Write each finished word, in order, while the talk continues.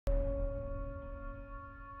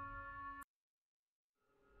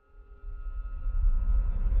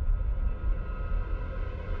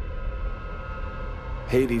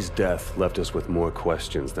Hades' death left us with more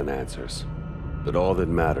questions than answers. But all that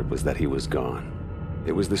mattered was that he was gone.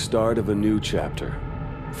 It was the start of a new chapter,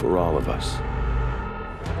 for all of us.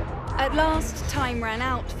 At last, time ran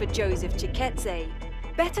out for Joseph Chiketze,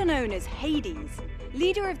 better known as Hades,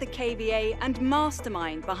 leader of the KVA and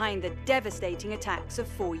mastermind behind the devastating attacks of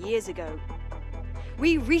 4 years ago.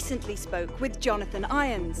 We recently spoke with Jonathan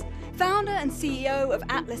Irons, founder and CEO of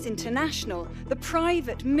Atlas International, the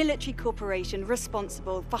private military corporation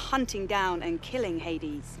responsible for hunting down and killing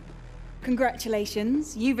Hades.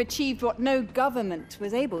 Congratulations, you've achieved what no government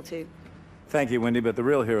was able to. Thank you, Wendy, but the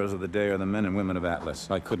real heroes of the day are the men and women of Atlas.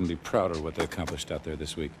 I couldn't be prouder of what they accomplished out there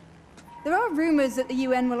this week. There are rumors that the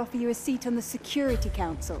UN will offer you a seat on the Security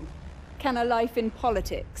Council. Can a life in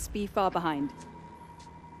politics be far behind?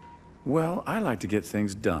 Well, I like to get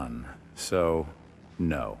things done, so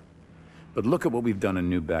no. But look at what we've done in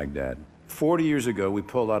New Baghdad. 40 years ago, we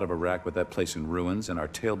pulled out of Iraq with that place in ruins and our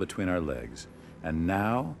tail between our legs. And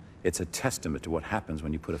now, it's a testament to what happens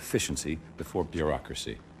when you put efficiency before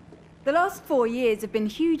bureaucracy. The last 4 years have been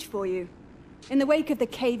huge for you. In the wake of the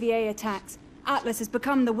KVA attacks, Atlas has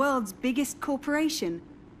become the world's biggest corporation.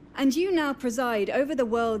 And you now preside over the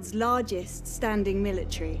world's largest standing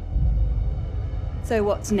military. So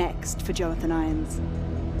what's next for Jonathan Irons?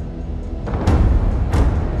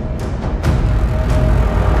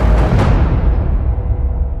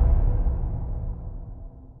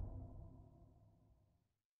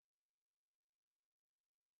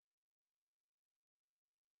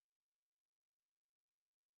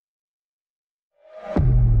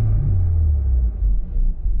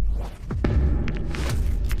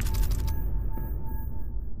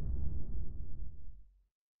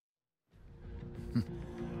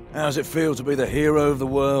 How's it feel to be the hero of the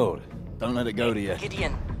world? Don't let it go to you.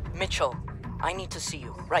 Gideon, Mitchell, I need to see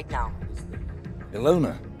you, right now.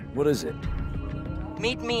 Llona, what is it?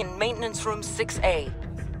 Meet me in maintenance room 6A.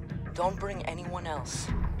 Don't bring anyone else.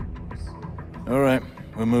 All right,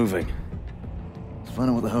 we're moving. Let's find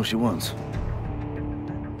out what the hell she wants.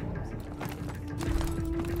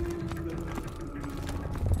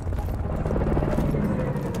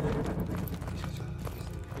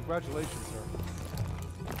 Congratulations, sir.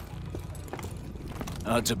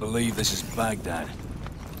 Hard to believe this is Baghdad.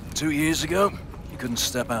 2 years ago, you couldn't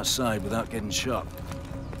step outside without getting shot.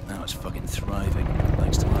 Now it's fucking thriving,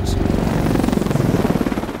 thanks to us.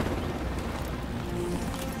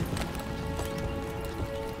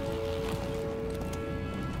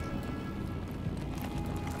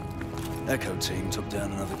 Echo team took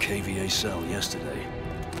down another KVA cell yesterday.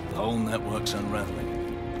 The whole network's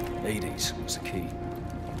unraveling. Hades was the key.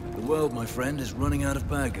 The world, my friend, is running out of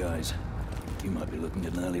bad guys. You might be looking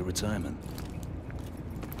at an early retirement.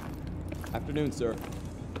 Afternoon, sir.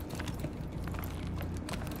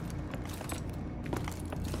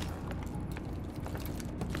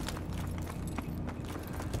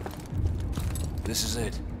 This is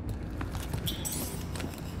it.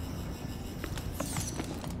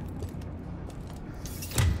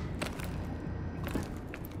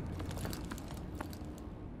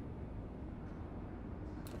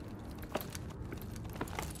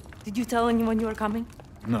 Did you tell anyone you were coming?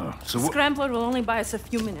 No, so what? Scrambler will only buy us a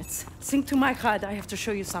few minutes. Sync to my HUD, I have to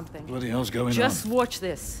show you something. Bloody hell's going on? Just watch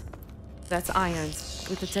this. That's Irons,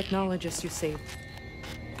 with the technologist you saved.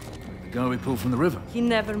 The guy we pulled from the river. He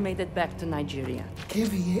never made it back to Nigeria.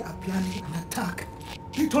 KVA are planning an attack.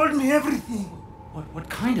 He told me everything. What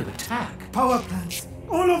kind of attack? Power plants,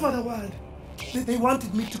 all over the world. They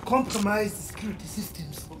wanted me to compromise the security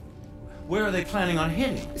systems. Where are they planning on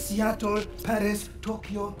hitting? Seattle, Paris,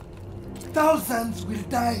 Tokyo. Thousands will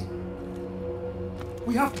die.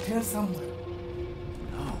 We have to tell someone.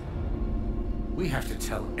 No. We have to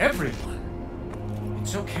tell everyone.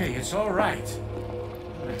 It's okay, it's all right.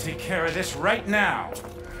 I'm gonna take care of this right now.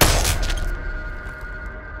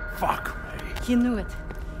 Fuck, Ray. He knew it.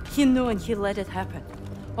 He knew and he let it happen.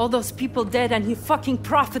 All those people dead and he fucking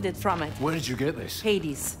profited from it. Where did you get this?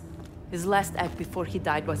 Hades. His last act before he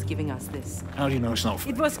died was giving us this. How do you know it's not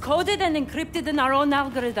It was coded and encrypted in our own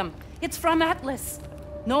algorithm. It's from Atlas.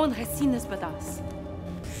 No one has seen this but us.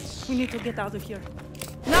 We need to get out of here.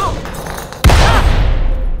 Now!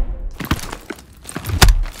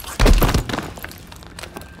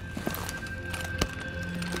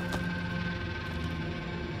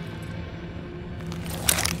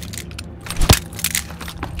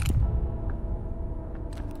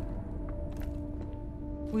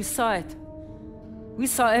 We saw it. We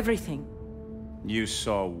saw everything. You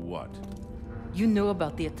saw what? You knew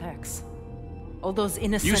about the attacks. All those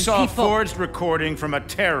innocent You saw people. a forged recording from a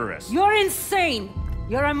terrorist. You're insane!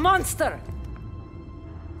 You're a monster!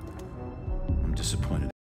 I'm disappointed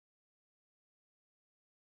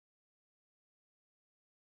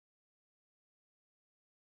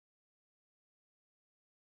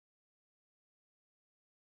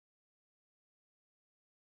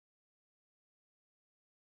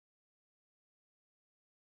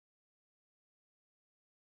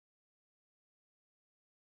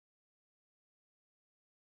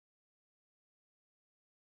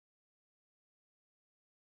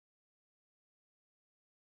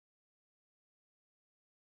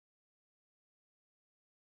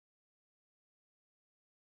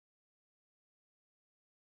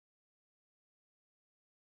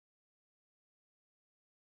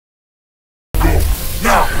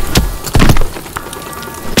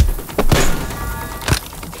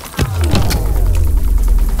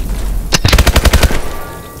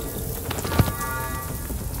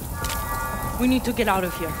We need to get out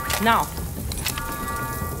of here. Now.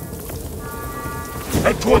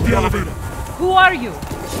 Head toward the elevator. Who are you?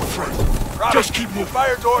 Friend. Roger. Just keep moving.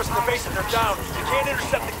 Fire doors in the basement are down. You can't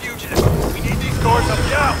intercept the fugitives. We need these doors up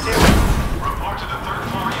now. Report to the third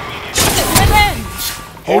floor immediately. Dead end!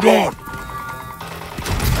 Hold on.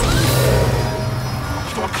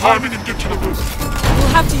 Start climbing and get to the roof. We'll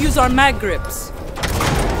have to use our mag grips.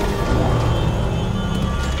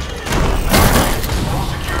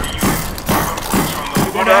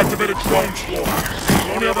 We're going to activate a drone swarm.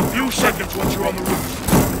 You only have a few seconds once you're on the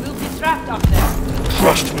roof. We'll be trapped up there.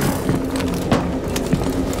 Trust me.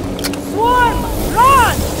 Swarm!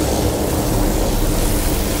 Run!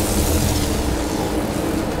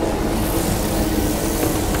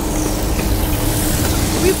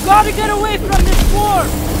 We've got to get away from this swarm!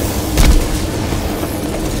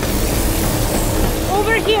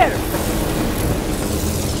 Over here!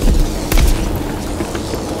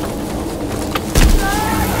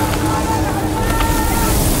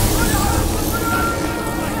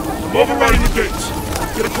 I'm overriding the gates.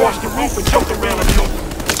 Get across the roof and jump the rail in the open.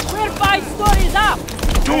 We're 5 stories up!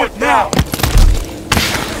 Do it now!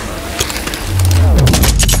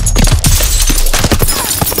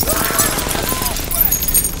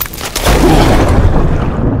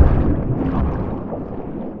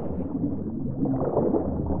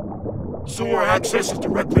 Sewer access is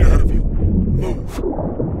directly ahead of you. Move.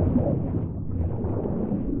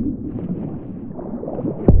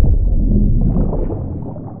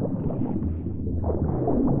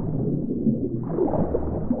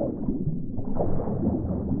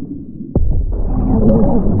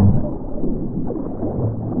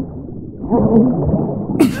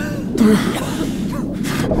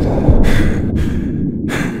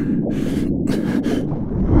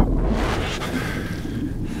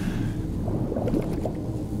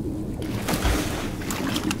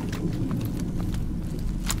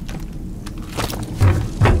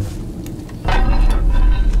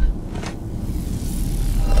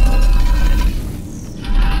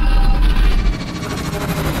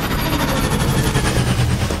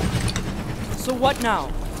 So what now?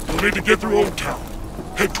 You'll need to get through Old Town.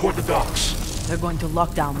 Head toward the docks. They're going to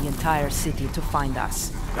lock down the entire city to find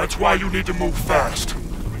us. That's why you need to move fast.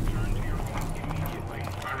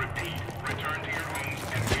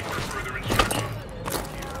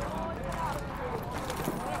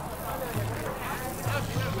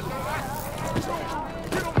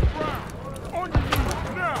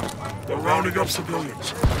 They're rounding up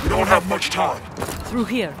civilians. We don't have much time. Through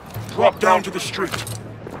here. Drop down to the street.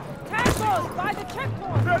 Tangos by the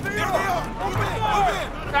checkpoint! There they are! Move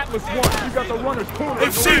in! Atlas 1, you got the runners cornered.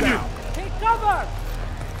 They've seen you! Take cover!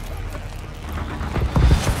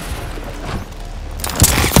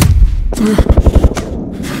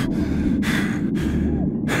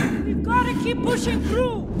 We've got to keep pushing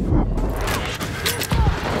through!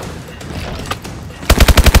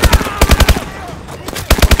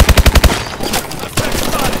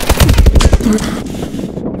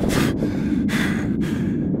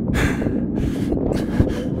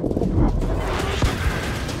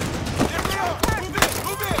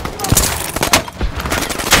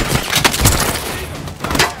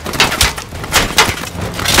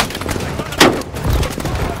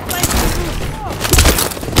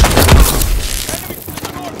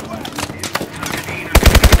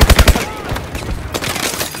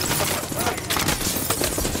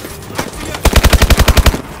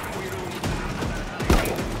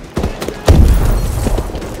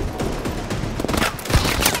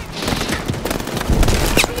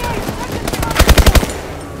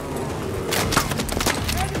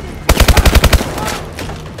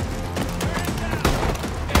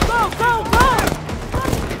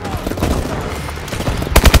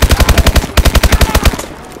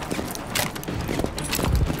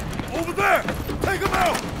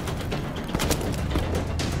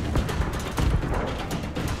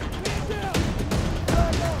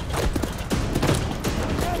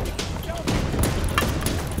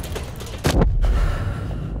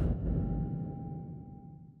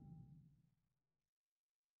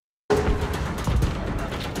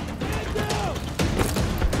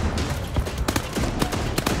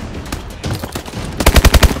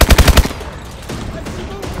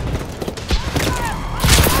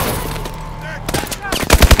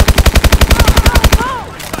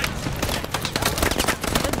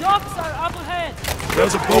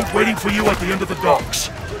 There's a boat waiting for you at the end of the docks.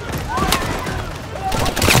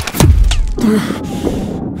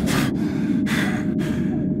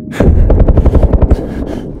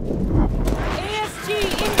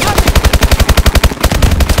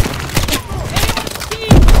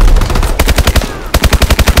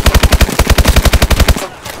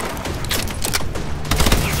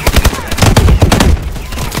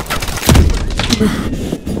 For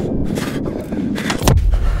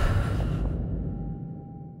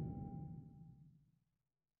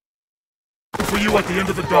you at the end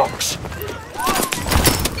of the docks.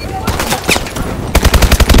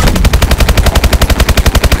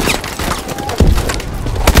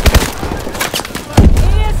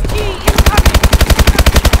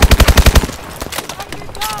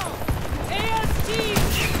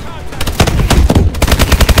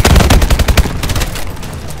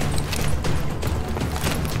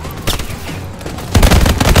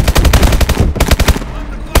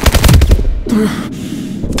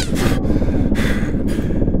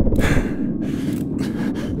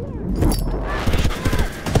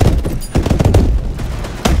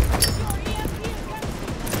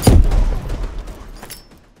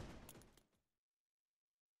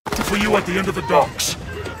 For you at the end of the docks.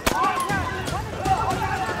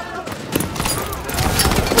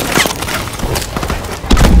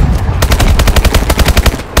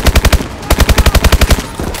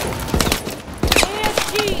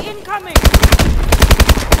 AST incoming!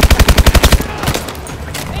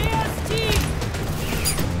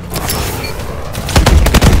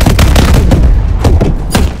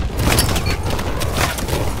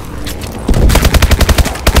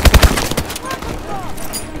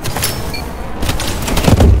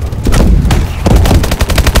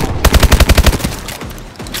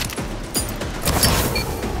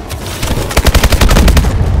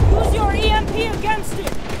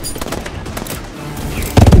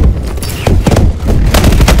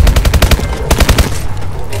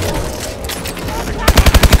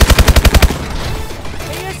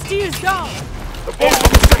 The boat on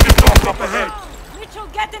the second dock up ahead! Mitchell,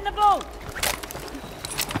 get in the boat!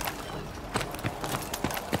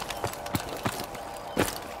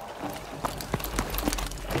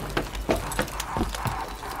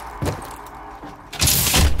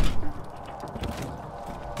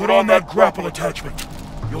 Put on that grapple attachment.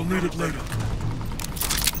 You'll need it later.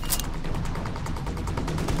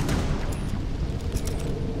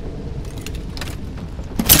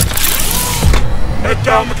 Head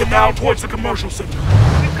down the canal towards the commercial center.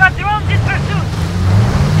 We've got drones in pursuit!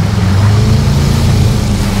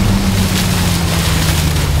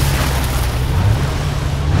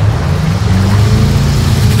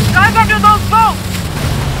 Dive under those boats!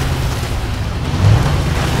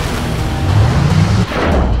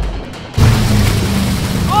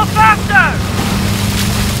 Go faster!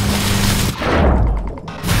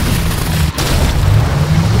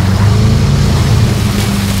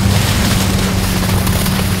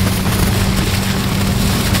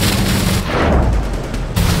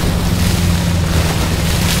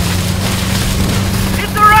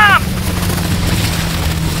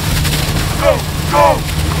 Go!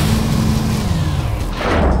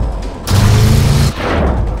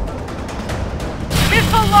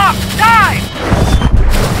 Missile lock! Dive!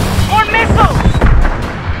 More missiles!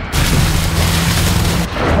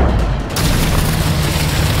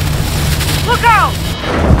 Look out!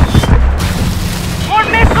 More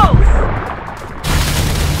missiles!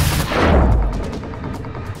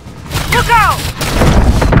 Look out!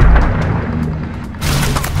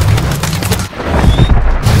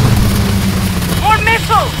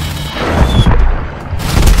 Missiles!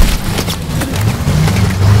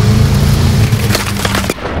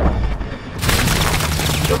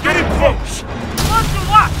 They're getting close! Close to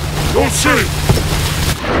what? Don't see!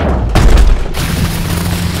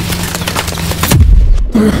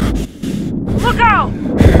 Look out!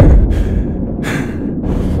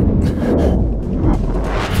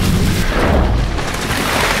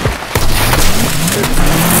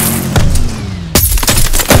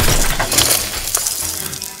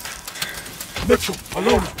 Mitchell,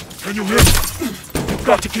 Llona, can you hear me? You've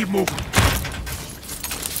got to keep moving.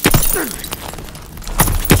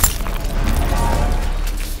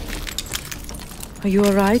 Are you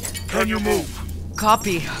alright? Can you move?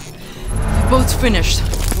 Copy. The boat's finished.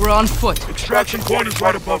 We're on foot. Extraction point is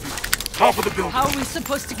right above you. Top of the building. How are we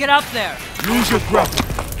supposed to get up there? Use your grapple.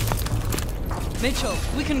 Mitchell,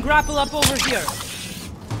 we can grapple up over here.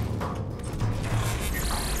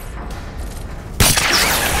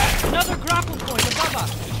 Another grapple point above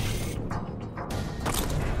us.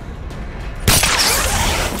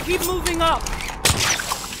 Keep moving up.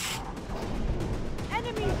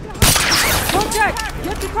 Enemies behind. Contact!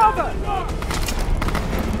 Get to cover!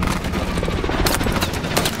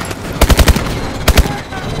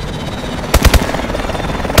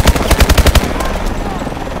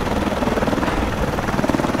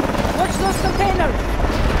 Watch those containers!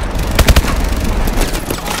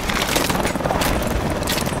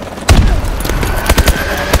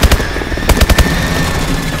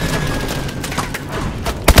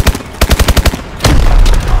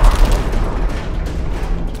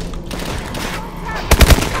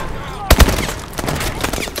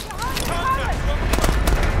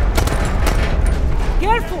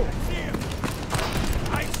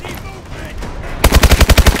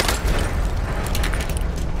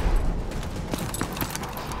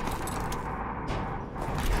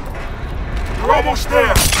 Almost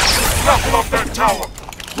there! Knocking off that tower!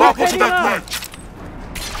 Lock onto that ledge!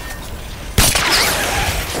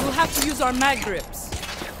 We'll have to use our mag grips.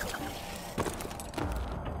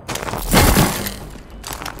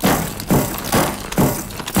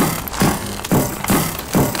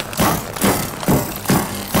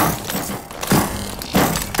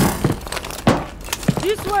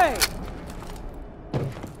 This way!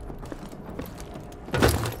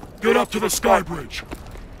 Get up to the sky bridge.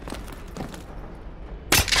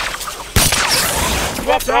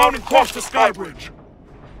 Drop down and cross the sky bridge.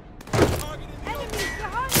 Get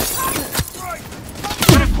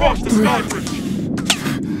across the sky bridge.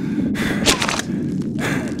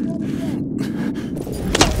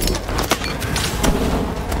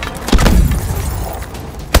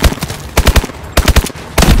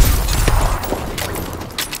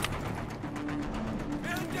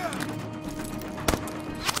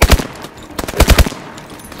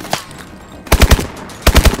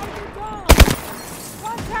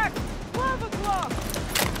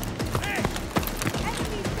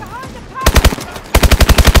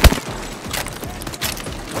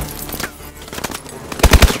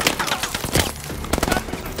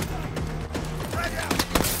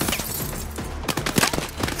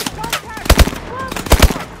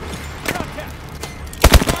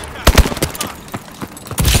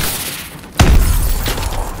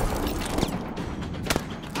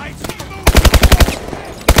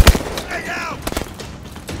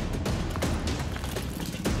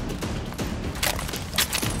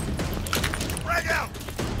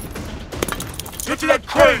 Get to that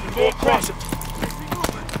crane and go across it!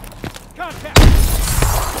 Contact!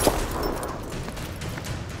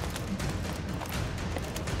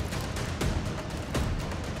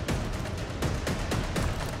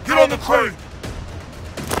 Get on the crane!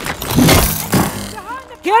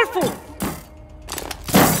 Careful!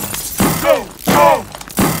 Go! Go!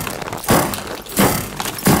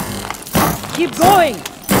 Keep going!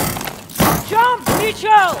 Jump,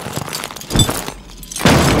 Mitchell!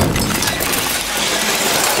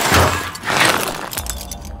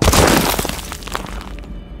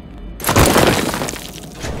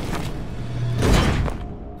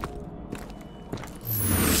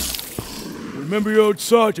 Remember your old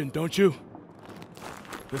sergeant, don't you?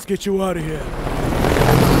 Let's get you out of here.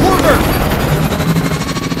 Order!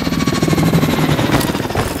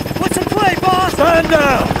 What's in play, boss? Stand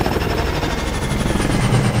down!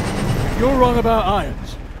 If you're wrong about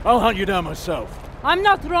irons, I'll hunt you down myself. I'm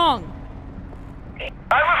not wrong.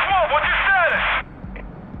 What's your status?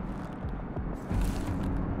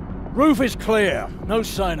 Roof is clear. No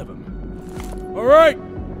sign of him. All right,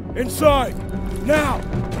 inside now.